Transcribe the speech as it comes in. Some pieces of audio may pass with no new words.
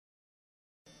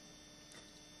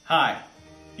Hi.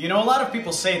 You know, a lot of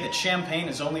people say that champagne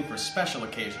is only for special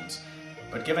occasions,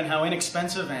 but given how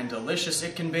inexpensive and delicious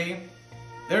it can be,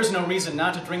 there's no reason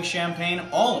not to drink champagne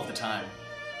all of the time.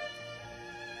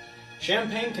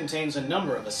 Champagne contains a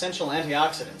number of essential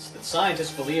antioxidants that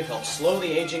scientists believe help slow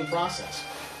the aging process.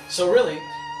 So really,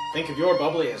 think of your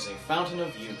bubbly as a fountain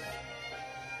of youth.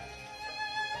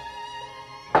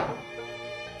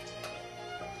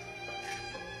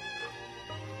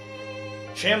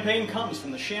 Champagne comes from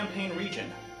the Champagne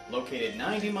region, located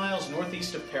 90 miles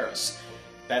northeast of Paris.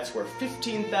 That's where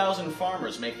 15,000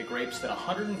 farmers make the grapes that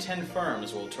 110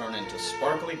 firms will turn into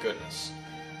sparkly goodness.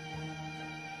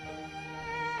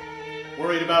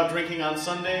 Worried about drinking on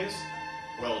Sundays?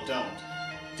 Well, don't.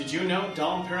 Did you know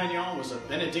Dom Perignon was a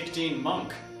Benedictine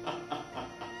monk?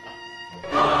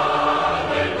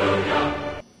 Hallelujah.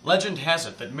 Legend has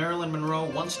it that Marilyn Monroe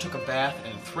once took a bath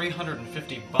in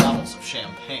 350 bottles of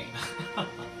champagne.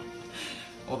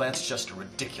 Well, that's just a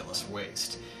ridiculous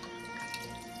waste.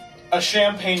 A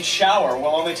champagne shower will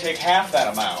only take half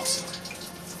that amount.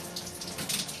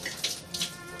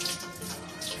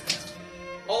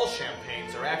 All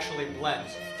champagnes are actually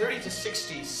blends of 30 to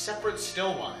 60 separate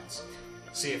still wines.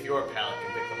 See if your palate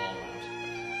can pick them all out.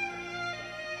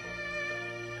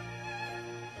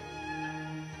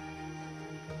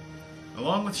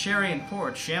 Along with sherry and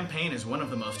port, champagne is one of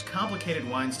the most complicated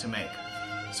wines to make.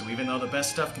 So even though the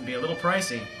best stuff can be a little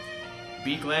pricey,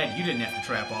 be glad you didn't have to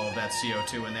trap all of that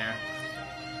CO2 in there.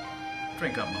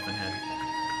 Drink up, Muffinhead.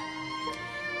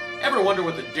 Ever wonder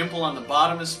what the dimple on the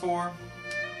bottom is for?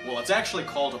 Well, it's actually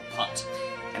called a punt.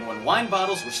 And when wine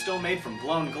bottles were still made from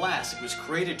blown glass, it was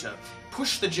created to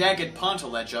push the jagged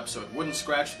ponton ledge up so it wouldn't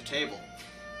scratch the table.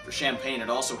 For champagne, it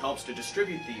also helps to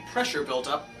distribute the pressure built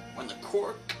up when the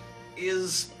cork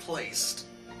is placed.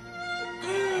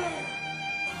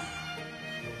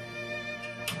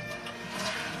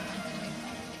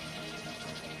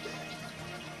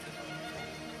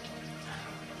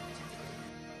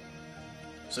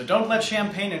 So don't let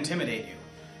champagne intimidate you.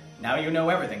 Now you know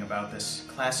everything about this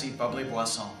classy, bubbly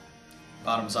boisson.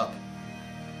 Bottoms up.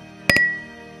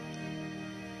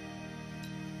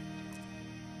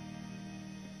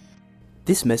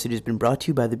 This message has been brought to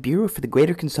you by the Bureau for the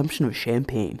Greater Consumption of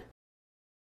Champagne.